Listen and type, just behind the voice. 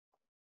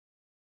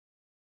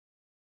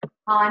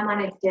Hi,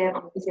 my name's Deb.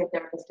 I'm a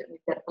physiotherapist at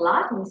Midset for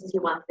Life, and this is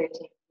your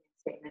 113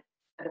 segment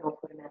of an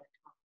awkward amount of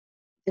time.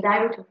 Today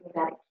we're talking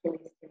about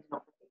Achilles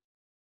tendinopathy,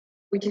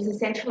 which is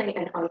essentially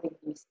an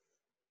overuse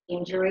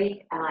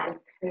injury and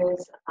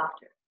occurs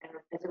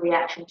as a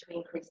reaction to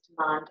increased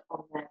demand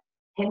on the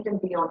tendon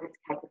beyond its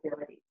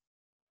capabilities.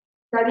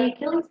 So the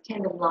Achilles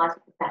tendon lies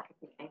at the back of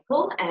the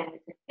ankle, and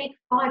it's a thick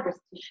fibrous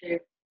tissue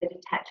that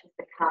attaches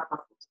the calf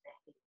muscle to the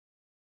heel.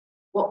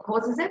 What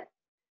causes it?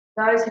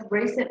 Those who've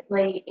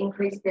recently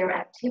increased their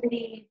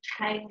activity,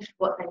 changed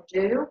what they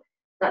do,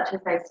 such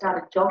as they've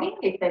started jogging,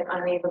 if they've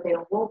only ever been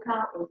a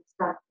walker, or you've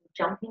started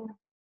jumping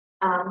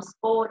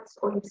sports,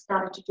 or you've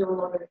started to do a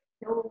lot of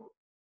hill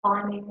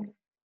climbing,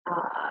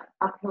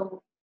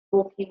 uphill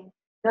walking.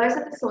 Those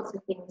are the sorts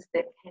of things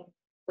that can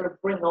sort of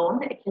bring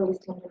on Achilles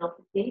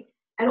tendinopathy,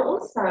 and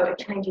also a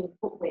change in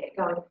footwear,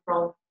 going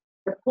from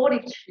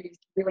supportive shoes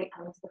to really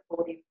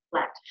unsupportive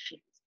flat shoes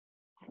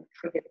can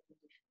trigger the condition.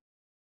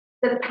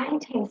 So the pain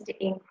tends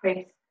to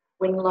increase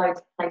when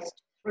loads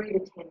placed through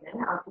the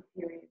tendon after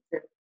periods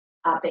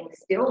of being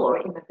still or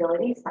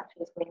immobility, such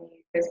as when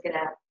you first get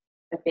out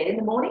of bed in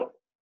the morning.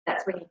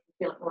 That's when you can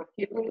feel it more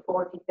acutely,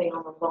 or if you've been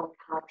on a long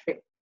car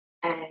trip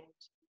and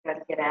you go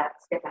to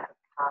step out of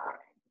the car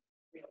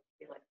and really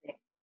feel it then.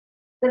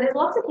 So there's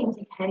lots of things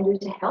you can do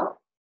to help.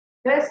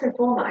 First and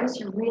foremost,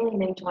 you really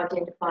need to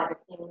identify the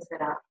things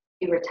that are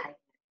irritating.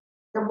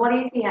 So what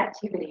is the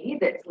activity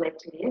that's led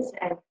to this,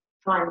 and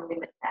try and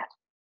limit that.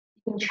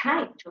 You can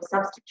change or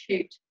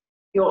substitute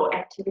your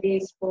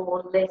activities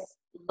for less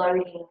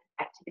loading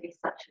activities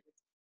such as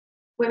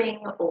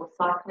swimming or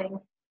cycling.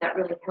 That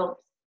really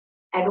helps.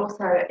 And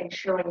also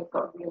ensuring you've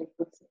got really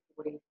good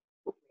supportive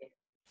footwear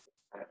is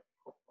also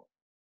helpful.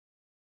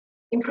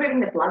 Improving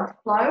the blood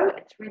flow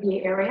through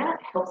the area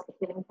helps the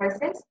healing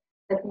process.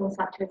 So things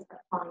such as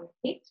applying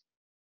heat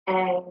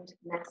and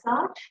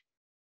massage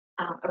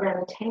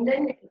around the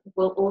tendon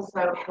will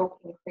also help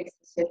increase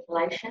the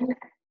circulation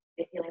and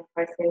the healing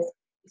process.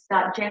 You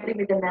start gently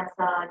with the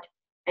massage,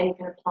 and you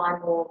can apply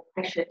more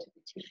pressure to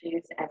the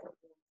tissues as it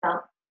warms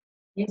up.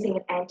 Using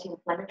an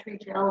anti-inflammatory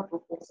gel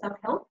will also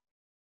help.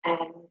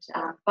 And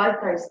both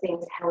those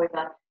things,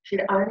 however,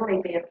 should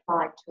only be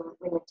applied to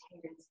when the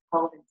tendon is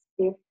cold and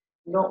stiff,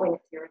 not when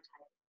it's irritated.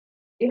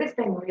 If it's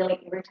been really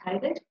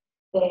irritated,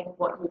 then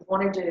what you'd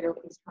want to do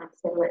is try and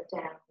settle it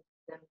down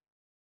with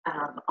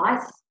some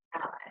ice,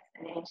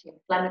 an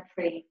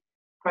anti-inflammatory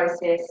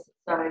process.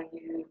 So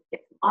you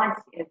get some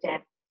ice in a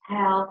damp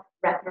towel,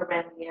 wrap it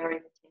around the area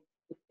for 10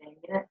 to 15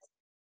 minutes,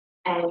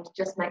 and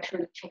just make sure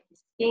you check your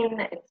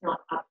skin, it's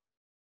not up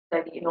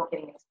so that you're not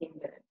getting a skin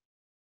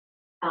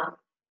burn.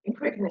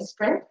 Improving the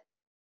strength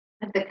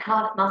of the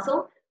calf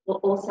muscle will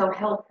also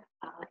help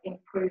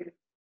improve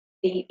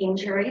the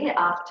injury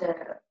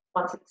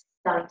once it's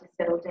starting to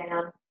settle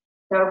down.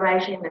 So a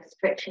regime of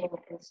stretching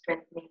and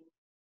strengthening,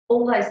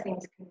 all those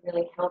things can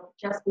really help.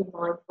 Just be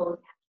mindful, you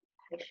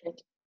have to be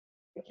patient.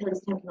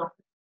 Achilles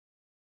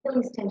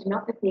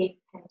tendinopathy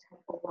can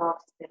take a while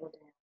to settle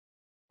down.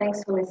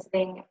 Thanks for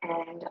listening,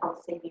 and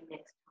I'll see you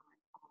next